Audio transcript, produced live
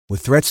With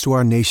threats to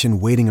our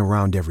nation waiting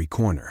around every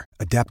corner,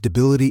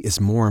 adaptability is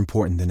more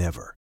important than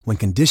ever. When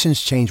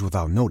conditions change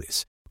without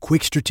notice,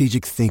 quick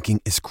strategic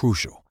thinking is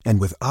crucial.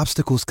 And with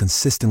obstacles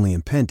consistently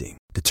impending,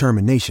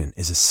 determination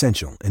is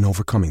essential in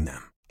overcoming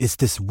them. It's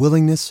this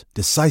willingness,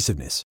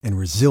 decisiveness, and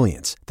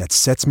resilience that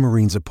sets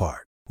Marines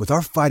apart. With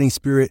our fighting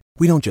spirit,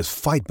 we don't just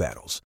fight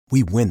battles,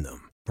 we win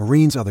them.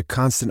 Marines are the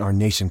constant our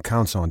nation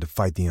counts on to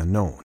fight the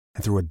unknown.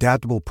 And through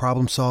adaptable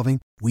problem solving,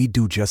 we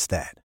do just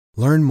that.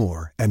 Learn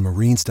more at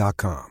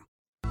marines.com.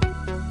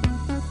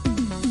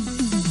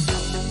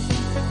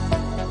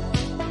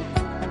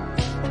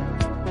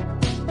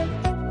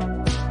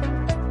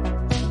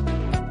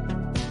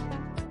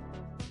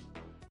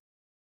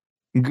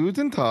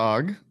 Guten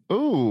Tag.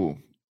 Ooh,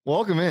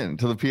 welcome in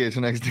to the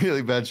PHNX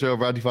Daily Bet Show,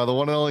 brought to you by the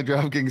one and only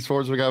DraftKings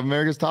Sportsbook of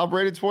America's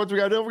top-rated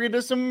sportsbook. Don't forget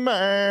to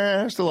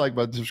smash the like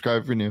button,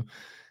 subscribe if you're new,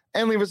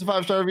 and leave us a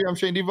 5-star review. I'm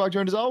Shane Devok,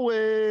 joined as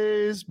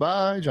always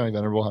by Johnny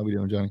Venerable. How we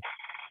doing, Johnny?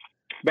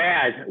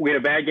 Bad. We had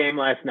a bad game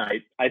last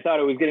night. I thought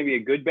it was going to be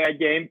a good bad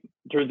game.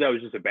 Turns out it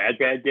was just a bad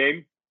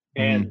game.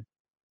 And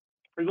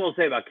here's what I'll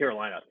say about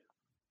Carolina.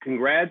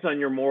 Congrats on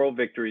your moral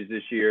victories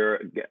this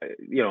year.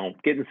 You know,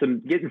 getting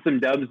some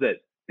dubs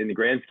that, in the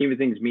grand scheme of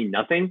things, mean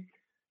nothing.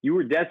 You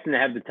were destined to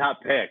have the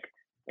top pick,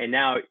 and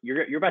now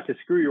you're about to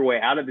screw your way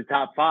out of the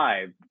top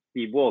 5.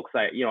 Steve Wilkes,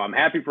 I'm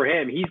happy for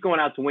him. He's going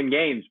out to win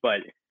games,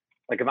 but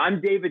like if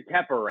I'm David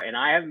Tepper and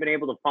I haven't been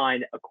able to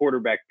find a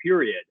quarterback,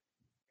 period,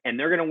 and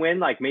they're going to win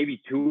like maybe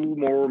 2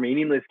 more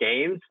meaningless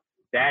games,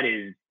 that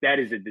is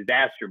a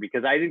disaster,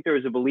 because I think there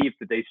was a belief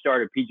that they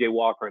started PJ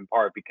Walker in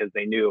part because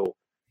they knew,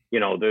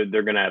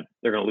 they're gonna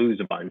lose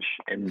a bunch,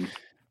 and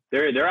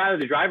they're out of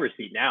the driver's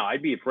seat now.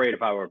 I'd be afraid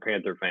if I were a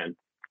Panther fan.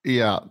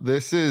 Yeah,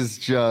 this is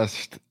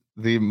just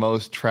the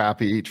most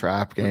trappy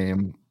trap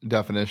game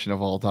definition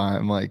of all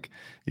time. Like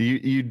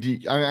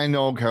I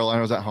know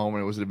Carolina was at home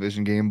and it was a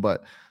division game,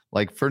 but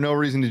like for no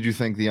reason did you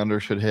think the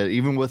under should hit,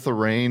 even with the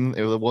rain.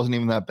 It wasn't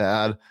even that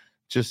bad.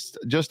 Just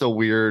a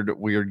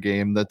weird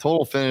game. The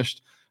total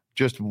finished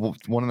just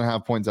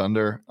 1.5 points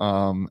under,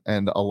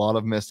 and a lot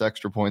of missed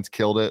extra points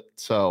killed it.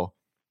 So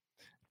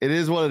it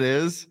is what it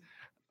is,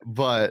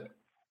 but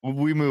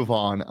we move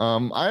on.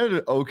 I had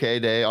an okay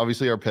day.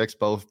 Obviously, our picks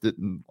all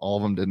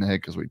of them didn't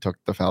hit because we took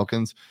the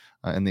Falcons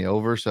in the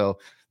over. So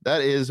that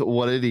is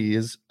what it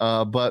is.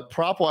 But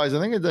prop wise, I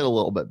think it did a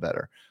little bit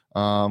better.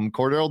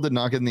 Cordero did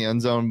not get in the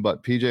end zone,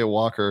 but PJ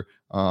Walker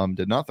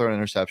did not throw an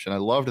interception. I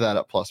loved that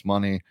at plus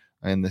money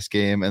in this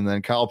game. And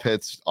then Kyle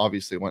Pitts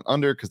obviously went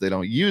under because they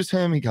don't use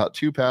him. He got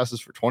 2 passes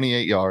for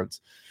 28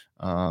 yards.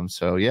 2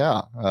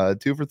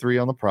 for 3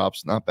 on the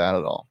props. Not bad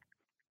at all.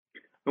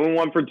 I went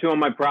 1 for 2 on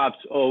my props,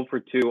 0 for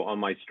 2 on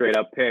my straight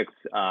up picks.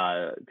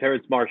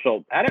 Terrence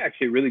Marshall had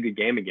actually a really good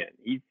game again.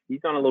 He's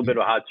on a little bit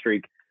of a hot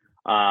streak,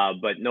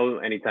 but no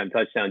anytime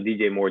touchdown.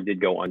 DJ Moore did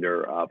go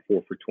under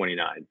 4 for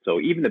 29. So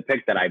even the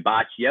pick that I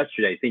botched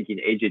yesterday, thinking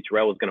AJ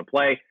Terrell was going to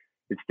play,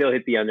 it still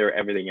hit the under.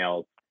 Everything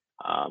else,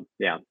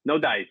 no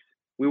dice.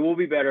 We will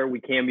be better.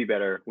 We can be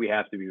better. We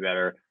have to be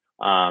better.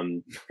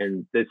 And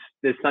this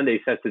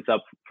Sunday sets us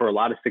up for a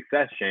lot of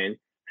success, Shane.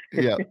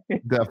 Yeah,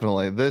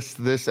 definitely.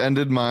 This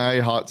ended my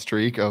hot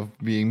streak of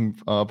being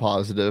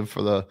positive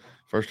for the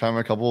first time in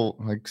a couple,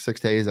 6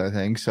 days, I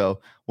think. So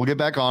we'll get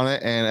back on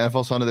it. And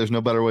NFL Sunday, there's no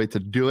better way to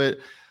do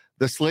it.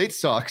 The slate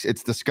sucks.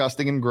 It's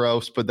disgusting and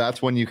gross, but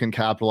that's when you can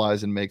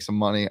capitalize and make some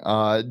money.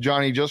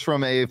 Johnny, just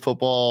from a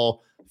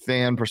football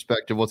fan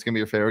perspective, what's going to be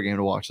your favorite game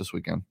to watch this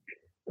weekend?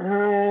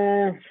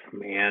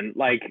 Man,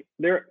 like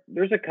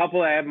there's a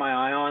couple I have my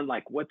eye on.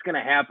 Like, what's going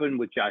to happen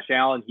with Josh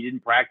Allen? He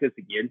didn't practice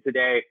again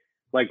today.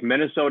 Like,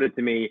 Minnesota,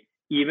 to me,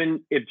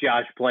 even if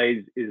Josh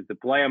plays, is the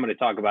play. I'm going to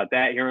talk about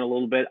that here in a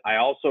little bit. I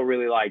also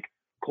really like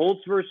Colts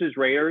versus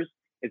Raiders.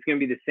 It's going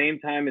to be the same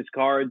time as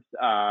Cards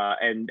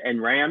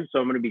and Rams, so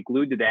I'm going to be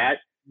glued to that.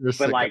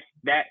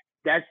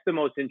 That's the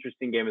most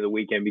interesting game of the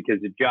weekend, because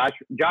if Josh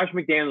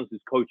McDaniels is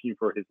coaching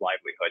for his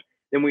livelihood.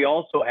 Then we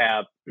also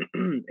have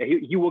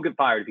he will get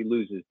fired if he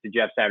loses to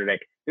Jeff Saturday.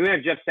 Then we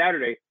have Jeff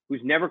Saturday,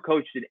 who's never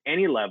coached at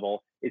any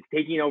level, is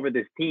taking over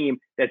this team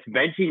that's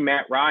benching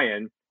Matt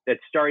Ryan, that's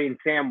starting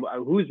Sam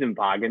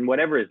Husenpagen,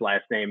 whatever his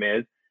last name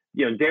is.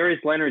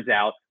 Darius Leonard's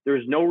out.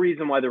 There's no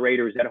reason why the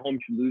Raiders at home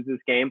should lose this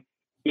game.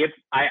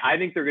 I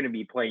think they're going to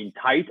be playing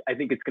tight. I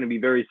think it's going to be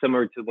very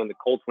similar to when the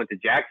Colts went to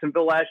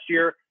Jacksonville last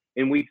year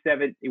in week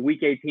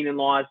 18 and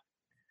lost.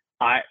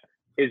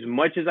 As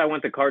much as I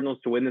want the Cardinals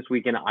to win this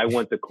weekend, I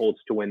want the Colts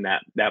to win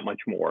that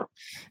much more.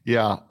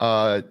 Yeah.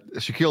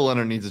 Shaquille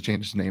Leonard needs to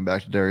change his name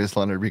back to Darius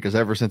Leonard, because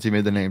ever since he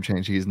made the name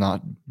change, he's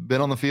not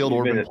been on the field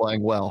or been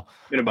playing well.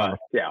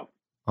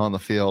 On the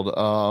field.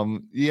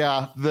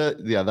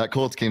 That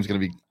Colts game is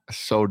going to be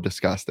so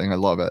disgusting. I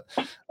love it.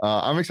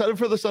 I'm excited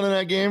for the Sunday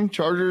night game.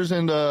 Chargers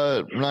and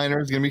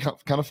Niners going to be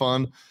kind of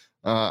fun.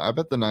 I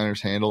bet the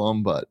Niners handle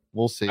them, but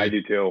we'll see. I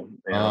do too.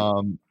 Yeah.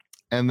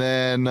 And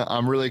then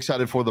I'm really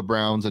excited for the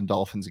Browns and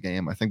Dolphins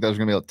game. I think there's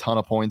going to be a ton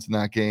of points in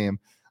that game.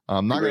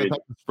 I'm not going to Agreed.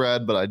 touch the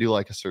spread, but I do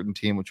like a certain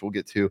team, which we'll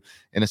get to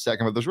in a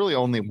second. But there's really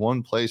only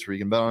one place where you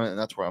can bet on it, and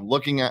that's where I'm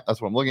looking at.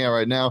 That's what I'm looking at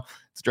right now.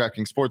 It's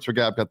DraftKings Sportsbook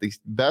app. Got the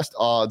best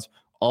odds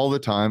all the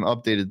time,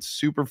 updated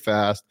super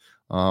fast.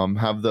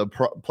 Have the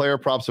player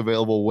props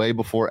available way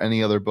before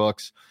any other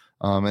books.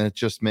 And it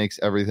just makes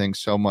everything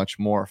so much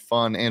more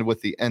fun. And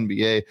with the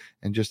NBA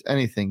and just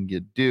anything you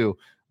do,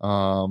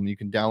 you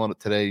can download it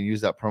today and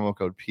use that promo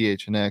code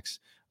PHNX.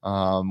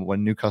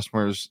 When new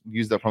customers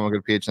use that promo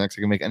code PHNX,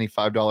 they can make any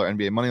 $5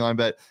 NBA moneyline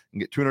bet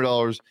and get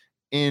 $200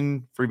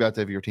 in free bets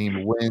if your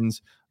team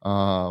wins.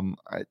 I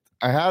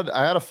had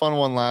a fun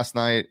one last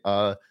night.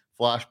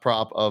 Flash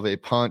prop of a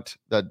punt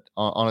that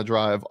on a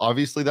drive.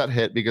 Obviously that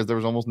hit because there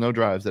was almost no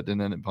drives that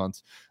didn't end in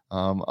punts,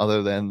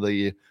 other than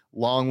the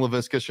long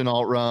Laviska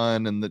Shenault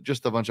run and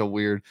just a bunch of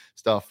weird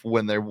stuff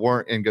when they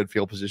weren't in good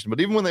field position. But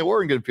even when they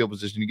were in good field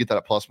position, you get that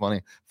at plus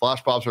money.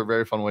 Flash props are a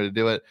very fun way to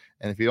do it.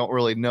 And if you don't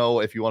really know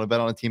if you want to bet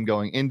on a team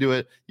going into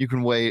it, you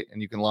can wait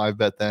and you can live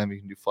bet them. You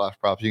can do flash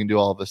props. You can do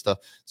all of this stuff.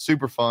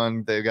 Super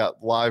fun. They've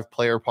got live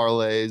player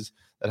parlays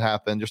that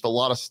happen. Just a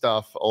lot of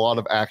stuff, a lot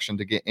of action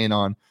to get in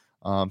on.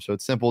 So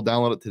it's simple.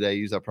 Download it today.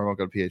 Use that promo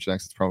code PHNX.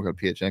 It's promo code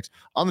PHNX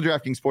on the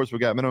DraftKings Sports. We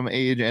got minimum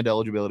age and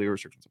eligibility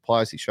restrictions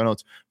apply. See show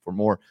notes for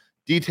more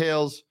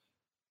details.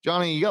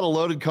 Johnny, you got a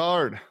loaded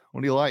card.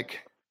 What do you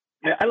like?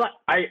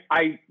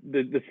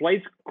 The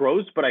slate's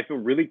gross, but I feel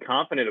really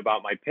confident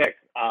about my pick.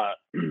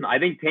 I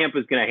think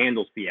Tampa's going to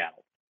handle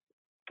Seattle,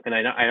 and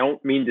I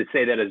don't mean to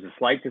say that as a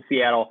slight to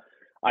Seattle.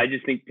 I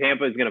just think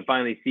Tampa is going to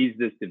finally seize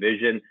this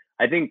division.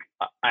 I think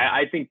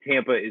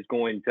Tampa is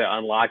going to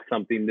unlock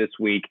something this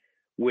week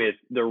with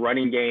the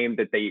running game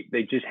that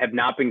they just have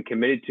not been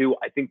committed to.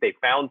 I think they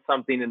found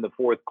something in the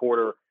fourth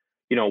quarter,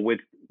 with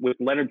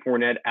Leonard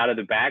Fournette out of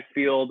the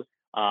backfield.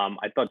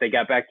 I thought they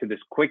got back to this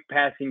quick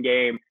passing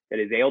game that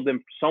has ailed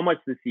them so much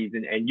this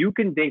season. And you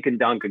can dink and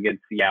dunk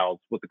against Seattle,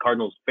 what the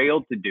Cardinals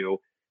failed to do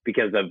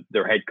because of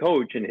their head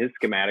coach and his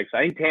schematics.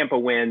 I think Tampa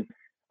wins.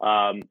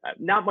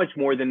 Not much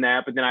more than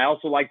that. But then I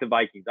also like the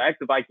Vikings. I like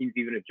the Vikings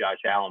even if Josh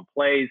Allen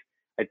plays.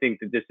 I think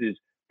that this is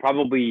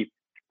probably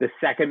the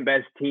second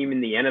best team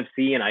in the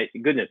NFC. And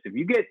if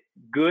you get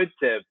good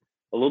to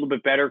a little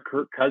bit better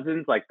Kirk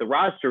Cousins, like the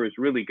roster is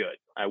really good.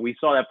 We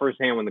saw that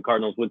firsthand when the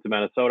Cardinals went to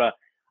Minnesota.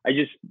 I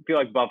just feel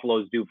like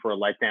Buffalo's due for a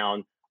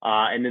letdown.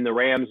 And then the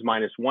Rams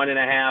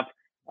 -1.5.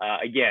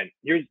 Again,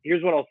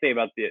 here's what I'll say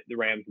about the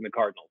Rams and the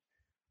Cardinals.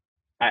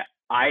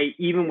 I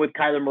even with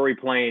Kyler Murray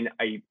playing,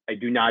 I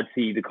do not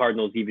see the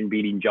Cardinals even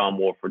beating John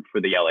Wolford for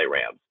the LA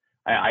Rams.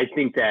 I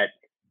think that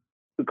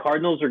the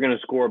Cardinals are going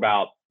to score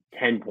about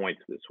 10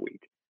 points this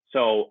week.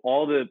 So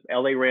all the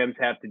LA Rams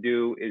have to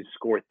do is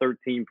score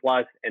 13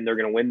 plus, and they're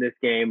going to win this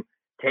game.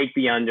 Take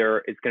the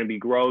under. It's going to be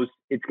gross.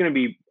 It's going to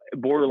be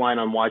borderline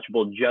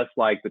unwatchable, just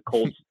like the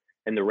Colts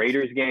and the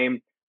Raiders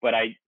game. But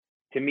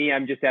to me,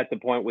 I'm just at the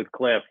point with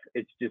Cliff.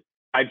 It's just,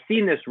 I've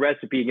seen this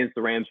recipe against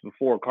the Rams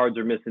before. Cards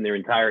are missing their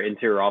entire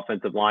interior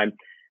offensive line.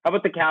 How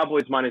about the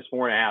Cowboys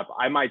 -4.5?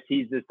 I might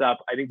tease this up.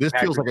 I think this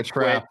feels like a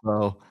trap,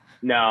 though.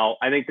 No,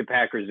 I think the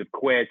Packers have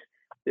quit.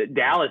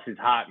 Dallas is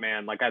hot,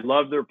 man. Like, I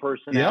love their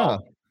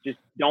personnel. Yeah. Just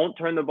don't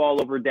turn the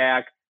ball over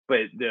Dak.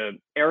 But the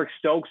Eric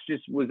Stokes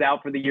just was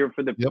out for the year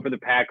for the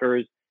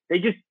Packers.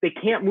 They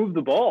can't move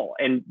the ball,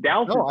 and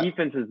Dallas'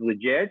 defense is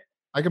legit.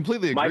 I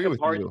completely agree Micah with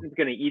Parsons you. is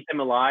going to eat them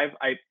alive.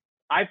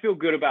 I feel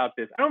good about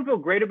this. I don't feel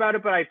great about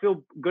it, but I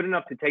feel good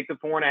enough to take the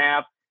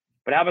 4.5.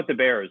 But how about the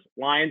Bears?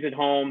 Lions at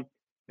home.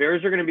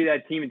 Bears are going to be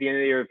that team at the end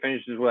of the year that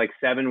finishes with like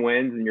 7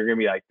 wins, and you're going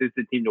to be like, this is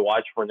the team to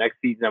watch for next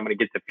season. I'm going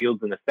to get to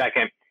Fields in a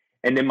second.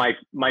 And then my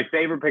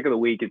favorite pick of the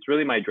week, it's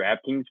really my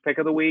DraftKings pick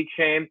of the week,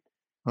 Shane.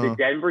 The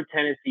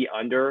Denver-Tennessee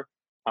under.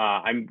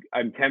 I'm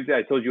tempted.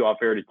 I told you off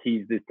air to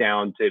tease this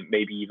down to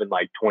maybe even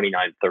like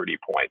 29, 30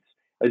 points.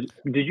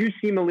 Did you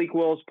see Malik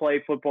Willis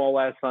play football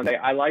last Sunday?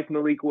 I like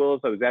Malik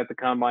Willis. I was at the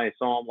combine. I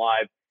saw him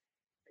live.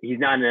 He's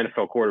not an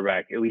NFL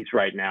quarterback, at least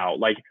right now.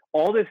 Like,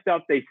 all this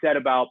stuff they said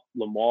about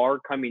Lamar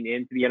coming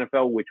into the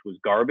NFL, which was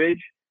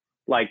garbage,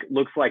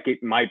 looks like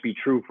it might be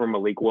true for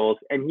Malik Willis.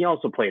 And he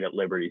also played at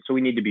Liberty, so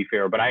we need to be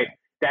fair. But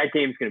that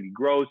game's going to be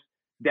gross.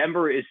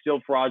 Denver is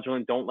still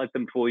fraudulent. Don't let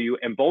them fool you.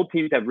 And both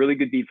teams have really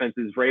good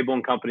defenses. Vrabel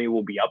and company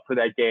will be up for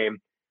that game.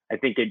 I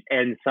think it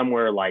ends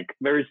somewhere like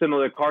very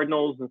similar to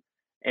Cardinals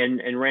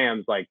and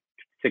Rams, like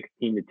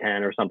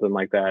 16-10 or something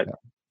like that.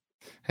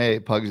 Yeah. Hey,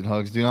 Pugs and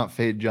Hugs, do not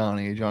fade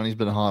Johnny. Johnny's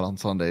been hot on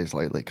Sundays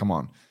lately. Come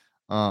on.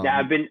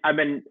 Yeah, I've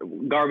been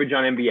garbage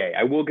on NBA.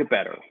 I will get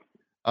better.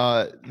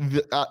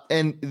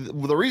 And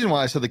the reason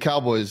why I said the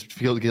Cowboys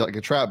feel like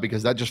a trap,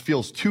 because that just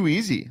feels too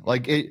easy.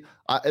 Like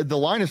the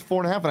line is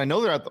 4.5, and I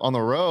know they're on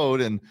the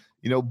road, and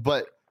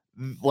but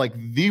like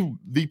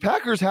the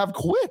Packers have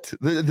quit.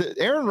 The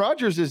Aaron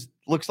Rodgers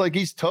looks like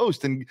he's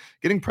toast and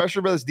getting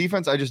pressured by this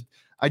defense.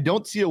 I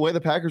don't see a way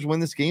the Packers win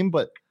this game.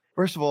 But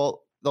first of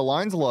all, the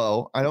line's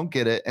low. I don't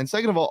get it. And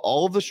second of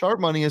all of the sharp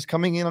money is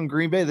coming in on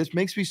Green Bay. This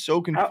makes me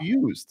so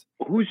confused.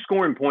 Who's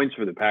scoring points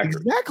for the Packers?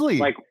 Exactly.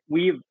 Like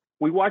we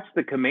watched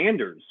the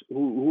Commanders,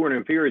 who are an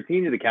inferior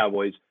team to the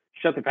Cowboys,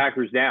 shut the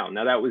Packers down.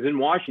 Now, that was in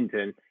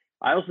Washington.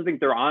 I also think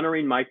they're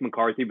honoring Mike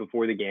McCarthy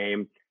before the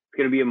game. It's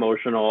going to be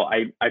emotional.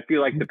 I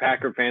feel like the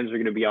Packer fans are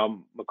going to be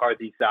on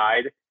McCarthy's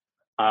side.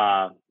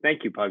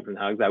 Thank you, Pugs and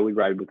Hugs. I would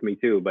ride with me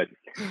too. But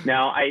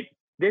now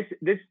this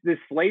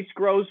slate's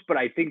gross, but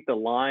I think the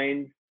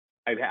lines,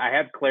 I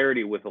have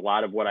clarity with a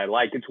lot of what I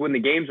like. It's when the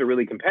games are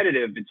really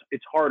competitive,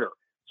 it's harder.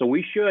 So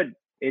we should,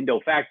 in de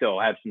facto,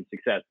 have some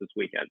success this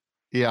weekend.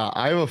 Yeah,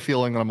 I have a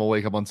feeling I'm gonna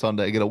wake up on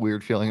Sunday, get a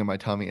weird feeling in my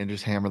tummy, and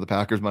just hammer the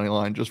Packers money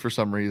line just for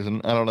some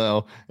reason. I don't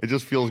know. It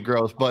just feels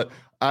gross, but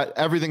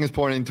everything is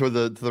pointing to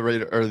the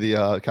Raider or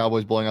the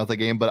Cowboys blowing out the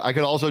game. But I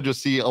could also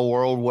just see a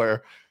world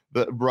where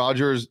the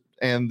Rodgers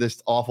and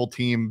this awful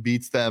team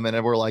beats them,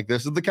 and we're like,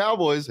 "This is the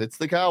Cowboys. It's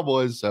the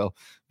Cowboys." So,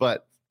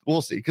 but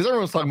we'll see, because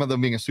everyone's talking about them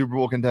being a Super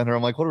Bowl contender.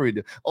 I'm like, what do we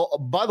do? Oh,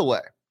 by the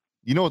way,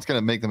 you know what's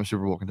gonna make them a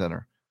Super Bowl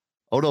contender?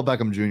 Odell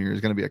Beckham Jr. is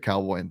going to be a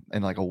Cowboy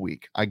in like a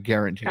week. I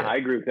guarantee it. I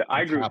agree with that.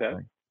 I agree with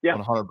that. Yeah.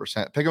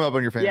 100%. Pick him up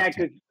on your fantasy. Yeah,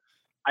 because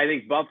I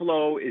think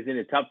Buffalo is in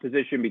a tough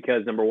position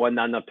because, number one,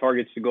 not enough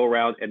targets to go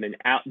around. And then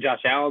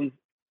Josh Allen's,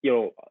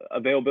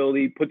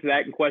 availability puts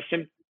that in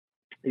question.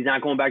 He's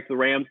not going back to the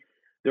Rams.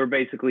 They're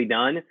basically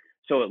done.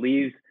 So it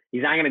leaves –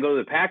 he's not going to go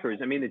to the Packers.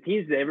 I mean, the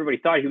teams that everybody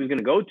thought he was going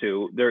to go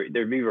to, they're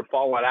either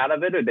falling out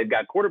of it or they've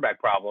got quarterback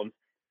problems.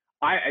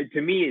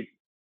 To me,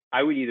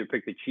 I would either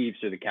pick the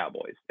Chiefs or the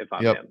Cowboys if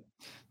I'm him.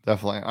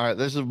 Definitely. All right,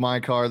 this is my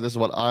card. This is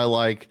what I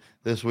like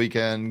this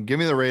weekend. Give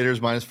me the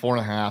Raiders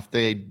 -4.5.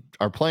 They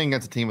are playing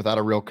against a team without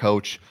a real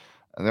coach,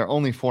 and they're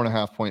only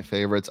 4.5-point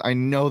favorites. I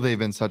know they've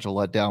been such a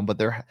letdown, but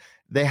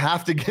they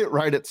have to get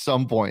right at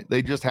some point.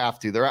 They just have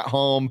to. They're at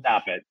home.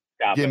 Stop it.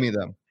 Give me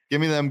them.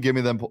 Give me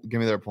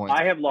their points.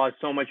 I have lost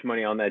so much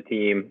money on that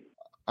team.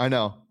 I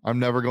know. I'm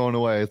never going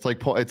away. It's like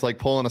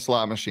pulling a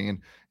slot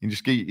machine. You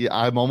just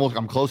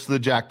I'm close to the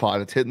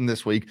jackpot. It's hitting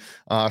this week.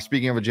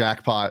 Speaking of a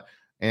jackpot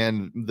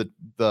and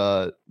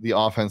the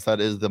offense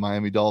that is the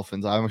Miami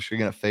Dolphins, I'm actually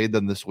going to fade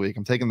them this week.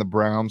 I'm taking the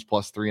Browns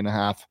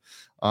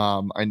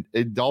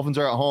 +3.5. Dolphins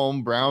are at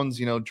home. Browns,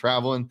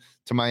 traveling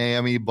to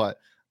Miami, but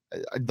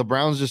the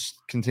Browns just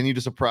continue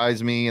to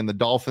surprise me, and the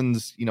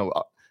Dolphins,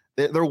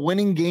 they're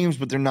winning games,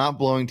 but they're not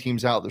blowing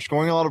teams out. They're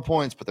scoring a lot of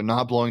points, but they're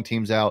not blowing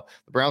teams out.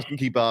 The Browns can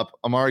keep up.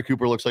 Amari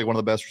Cooper looks like one of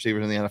the best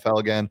receivers in the NFL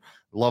again.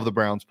 Love the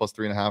Browns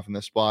 +3.5 in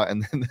this spot.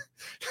 And then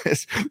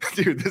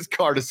this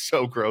card is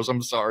so gross.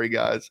 I'm sorry,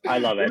 guys. I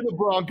love it. The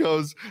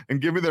Broncos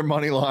and give me their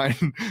money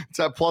line. It's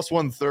at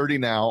 +130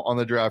 now on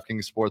the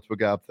DraftKings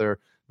Sportsbook app. They're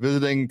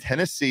visiting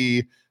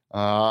Tennessee.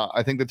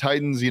 I think the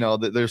Titans,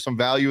 there's some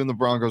value in the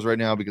Broncos right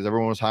now because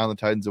everyone was high on the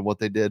Titans and what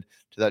they did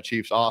to that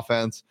Chiefs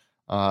offense.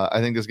 I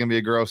think it's going to be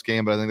a gross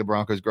game, but I think the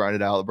Broncos grind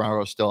it out. The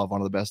Broncos still have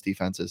one of the best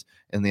defenses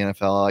in the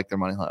NFL. I like their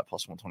money line at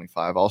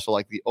 +125. Also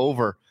like the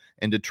over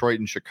in Detroit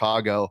and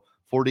Chicago.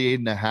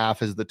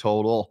 48.5 is the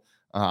total.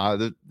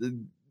 The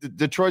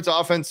Detroit's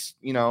offense,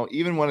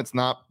 even when it's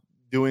not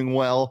doing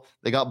well,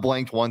 they got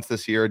blanked once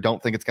this year.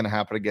 Don't think it's going to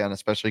happen again,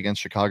 especially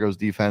against Chicago's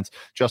defense.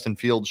 Justin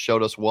Fields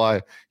showed us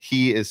why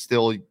he is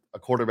still a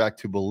quarterback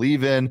to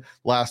believe in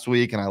last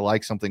week, and I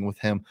like something with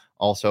him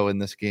also in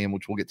this game,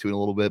 which we'll get to in a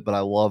little bit, but I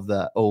love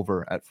that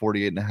over at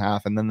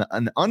 48.5. And then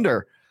an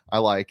under I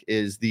like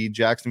is the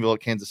Jacksonville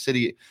at Kansas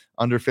City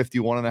under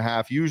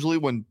 51.5. Usually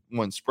when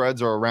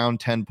spreads are around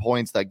 10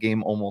 points, that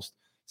game almost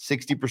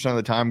 60% of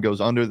the time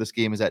goes under. This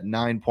game is at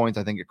 9 points.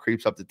 I think it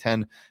creeps up to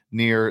 10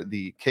 near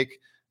the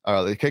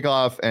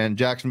kickoff, and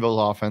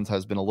Jacksonville's offense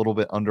has been a little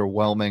bit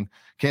underwhelming.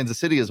 Kansas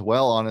City as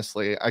well,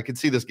 honestly. I could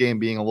see this game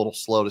being a little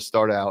slow to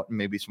start out and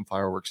maybe some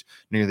fireworks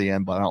near the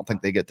end, but I don't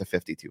think they get to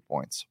 52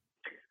 points.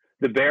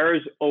 The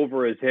Bears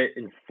over has hit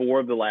in 4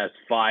 of the last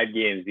 5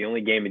 games. The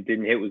only game it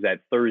didn't hit was that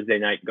Thursday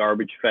night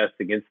garbage fest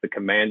against the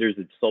Commanders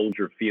at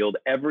Soldier Field.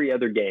 Every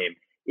other game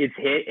it's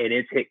hit, and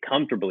it's hit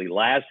comfortably.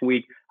 Last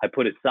week, I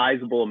put a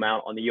sizable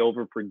amount on the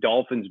over for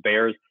Dolphins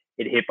Bears.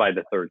 It hit by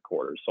the third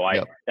quarter. So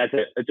that's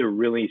a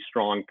really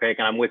strong pick.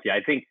 And I'm with you.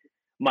 I think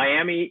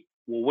Miami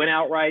will win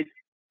outright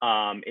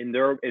in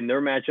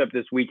their matchup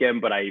this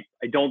weekend, but I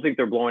don't think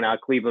they're blowing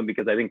out Cleveland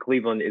because I think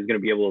Cleveland is going to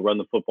be able to run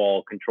the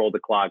football, control the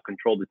clock,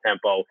 control the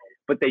tempo,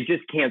 but they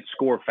just can't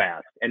score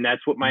fast. And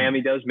that's what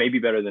Miami does, maybe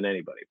better than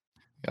anybody.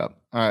 Yeah.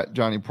 All right,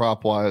 Johnny,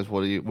 prop wise,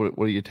 what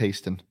are you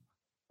tasting?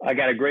 I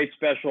got a great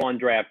special on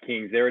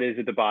DraftKings. There it is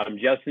at the bottom.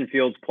 Justin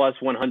Fields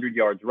 +100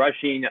 yards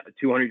rushing,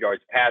 200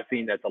 yards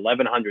passing. That's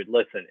 1,100.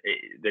 Listen,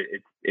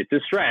 it's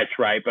a stretch,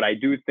 right? But I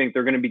do think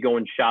they're going to be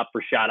going shot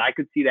for shot. I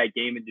could see that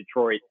game in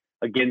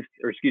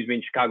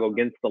in Chicago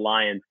against the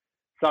Lions,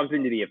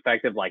 something to the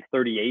effect of like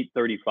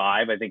 38-35.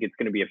 I think it's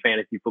going to be a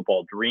fantasy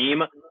football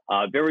dream.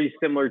 Very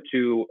similar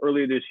to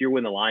earlier this year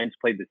when the Lions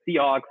played the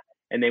Seahawks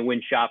and they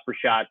win shot for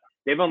shot.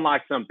 They've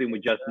unlocked something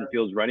with Justin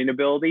Fields' running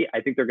ability.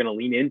 I think they're going to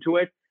lean into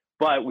it.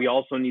 But we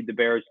also need the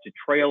Bears to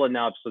trail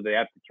enough so they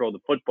have to throw the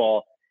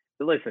football.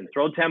 So listen,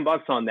 throw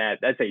 $10 on that.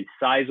 That's a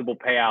sizable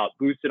payout.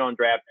 Boost it on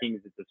DraftKings.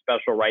 It's a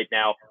special right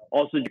now.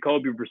 Also,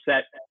 Jacoby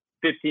Brissett,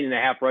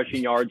 15.5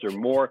 rushing yards or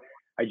more.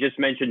 I just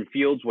mentioned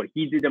Fields, what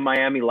he did in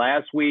Miami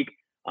last week.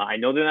 I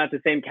know they're not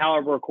the same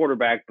caliber of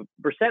quarterback, but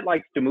Brissett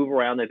likes to move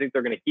around. I think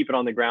they're going to keep it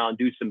on the ground,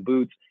 do some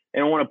boots. They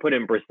don't want to put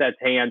in Brissett's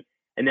hand.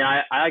 And then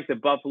I like the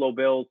Buffalo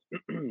Bills.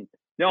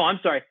 No, I'm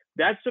sorry.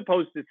 That's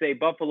supposed to say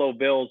Buffalo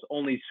Bills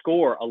only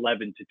score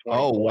 11 to 20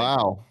 Oh, points.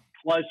 wow.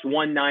 Plus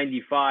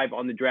 195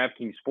 on the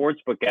DraftKings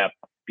Sportsbook app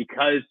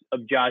because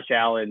of Josh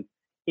Allen's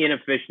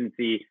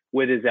inefficiency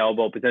with his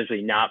elbow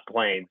potentially not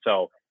playing.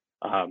 So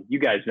you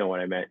guys know what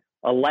I meant.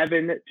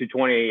 11 to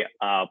 20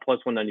 plus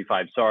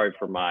 195. Sorry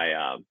for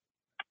my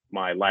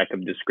my lack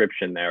of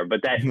description there,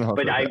 but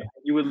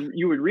you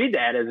would read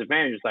that as a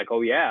fan, just like,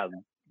 oh yeah,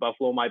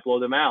 Buffalo might blow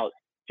them out.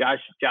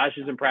 Josh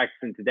isn't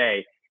practicing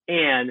today,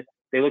 and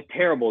they look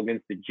terrible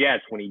against the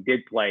Jets when he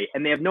did play.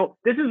 And they have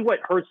this is what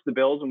hurts the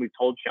Bills, and we've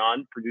told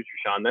producer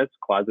Sean this,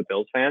 closet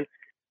Bills fan.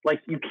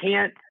 Like you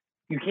can't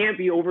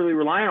be overly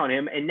reliant on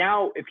him. And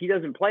now if he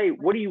doesn't play,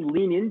 what do you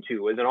lean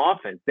into as an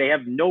offense? They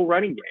have no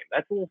running game.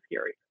 That's a little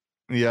scary.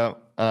 Yeah.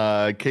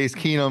 Case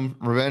Keenum,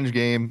 revenge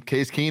game.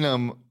 Case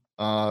Keenum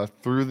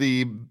through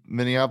the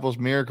Minneapolis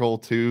Miracle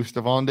to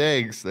Stephon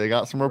Diggs. They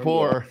got some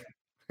rapport.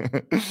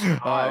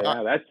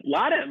 Yeah, that's a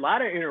lot of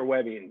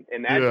interwebbing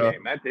in that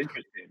game. That's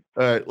interesting.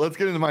 All right, let's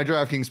get into my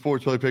DraftKings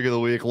Sports Play Pick of the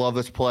Week. Love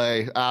this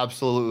play.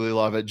 Absolutely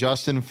love it.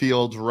 Justin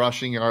Fields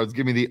rushing yards.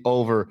 Give me the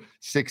over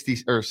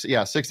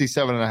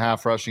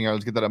 67.5 rushing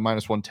yards. Get that at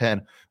minus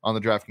 110 on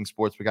the DraftKings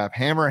Sports Pick app.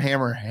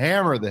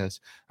 Hammer this.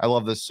 I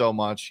love this so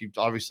much. He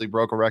obviously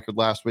broke a record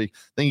last week.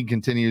 I think he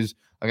continues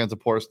against a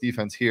porous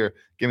defense here.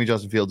 Give me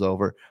Justin Fields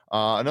over.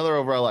 Another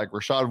over I like.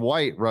 Rachaad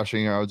White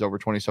rushing yards over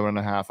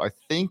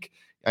 27.5.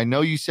 I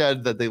know you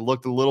said that they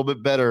looked a little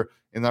bit better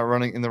in the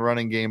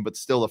running game, but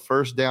still the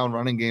first down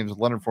running games with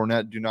Leonard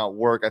Fournette do not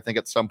work. I think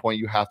at some point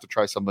you have to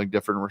try something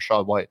different.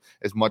 Rachaad White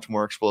is much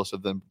more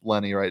explosive than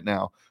Lenny right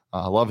now.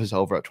 I love his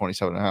over at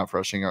 27.5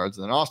 rushing yards.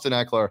 And then Austin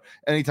Eckler,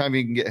 anytime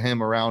you can get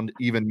him around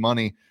even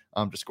money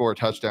to score a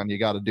touchdown, you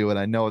got to do it.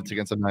 I know it's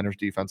against a Niners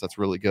defense that's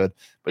really good,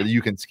 but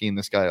you can scheme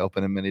this guy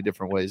open in many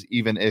different ways,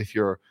 even if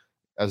you're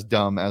as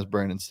dumb as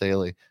Brandon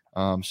Staley.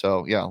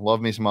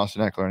 Love me some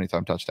Austin Eckler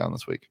anytime touchdown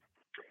this week.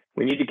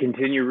 We need to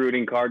continue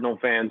rooting Cardinal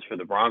fans for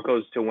the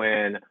Broncos to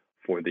win,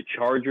 for the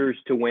Chargers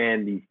to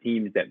win, these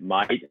teams that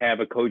might have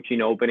a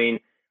coaching opening.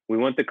 We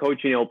want the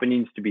coaching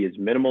openings to be as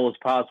minimal as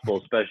possible,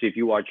 especially if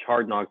you watch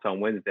Hard Knocks on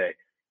Wednesday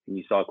and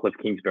you saw Cliff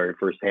Kingsbury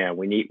firsthand.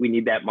 We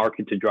need that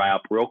market to dry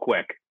up real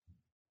quick.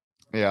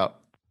 Yeah.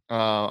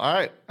 All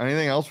right.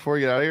 Anything else before we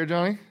get out of here,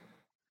 Johnny?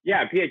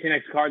 Yeah,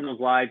 PHNX Cardinals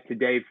live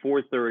today,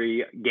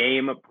 4:30.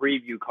 Game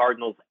preview,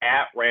 Cardinals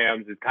at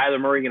Rams. Is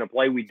Kyler Murray going to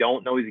play? We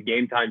don't know. He's a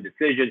game-time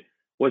decision.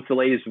 What's the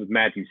latest with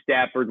Matthew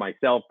Stafford,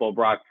 myself, Bo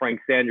Brock, Frank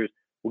Sanders?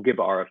 We'll give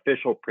our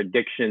official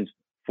predictions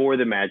for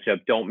the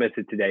matchup. Don't miss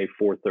it today,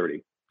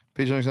 4:30.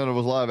 PHNX Center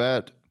was live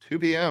at 2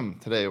 p.m.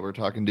 today. We're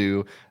talking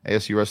to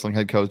ASU wrestling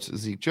head coach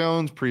Zeke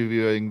Jones,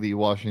 previewing the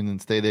Washington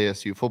State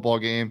ASU football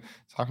game.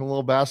 Talking a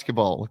little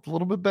basketball. Looked a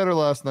little bit better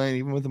last night,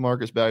 even with the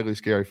Marcus Bagley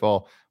scary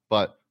fall,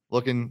 but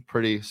looking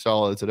pretty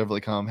solid. So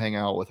definitely come hang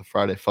out with a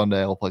Friday fun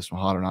day. I'll play some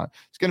Hot or Not.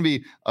 It's going to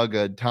be a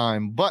good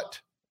time, but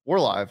we're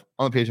live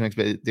on the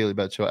PHNX Daily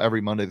Bet Show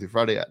every Monday through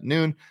Friday at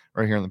noon,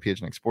 right here on the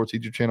PHNX Sports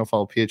YouTube channel.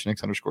 Follow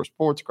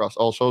PHNX_sports across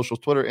all socials,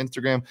 Twitter,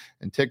 Instagram,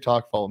 and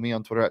TikTok. Follow me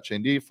on Twitter at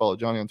Shane D. Follow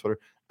Johnny on Twitter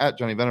at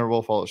Johnny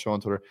Venerable. Follow the show on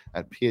Twitter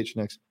at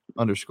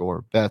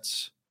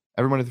PHNX_bets.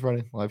 Every Monday through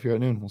Friday, live here at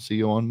noon. We'll see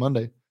you on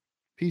Monday.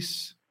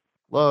 Peace,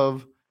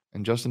 love,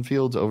 and Justin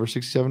Fields over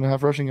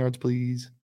 67.5 rushing yards, please.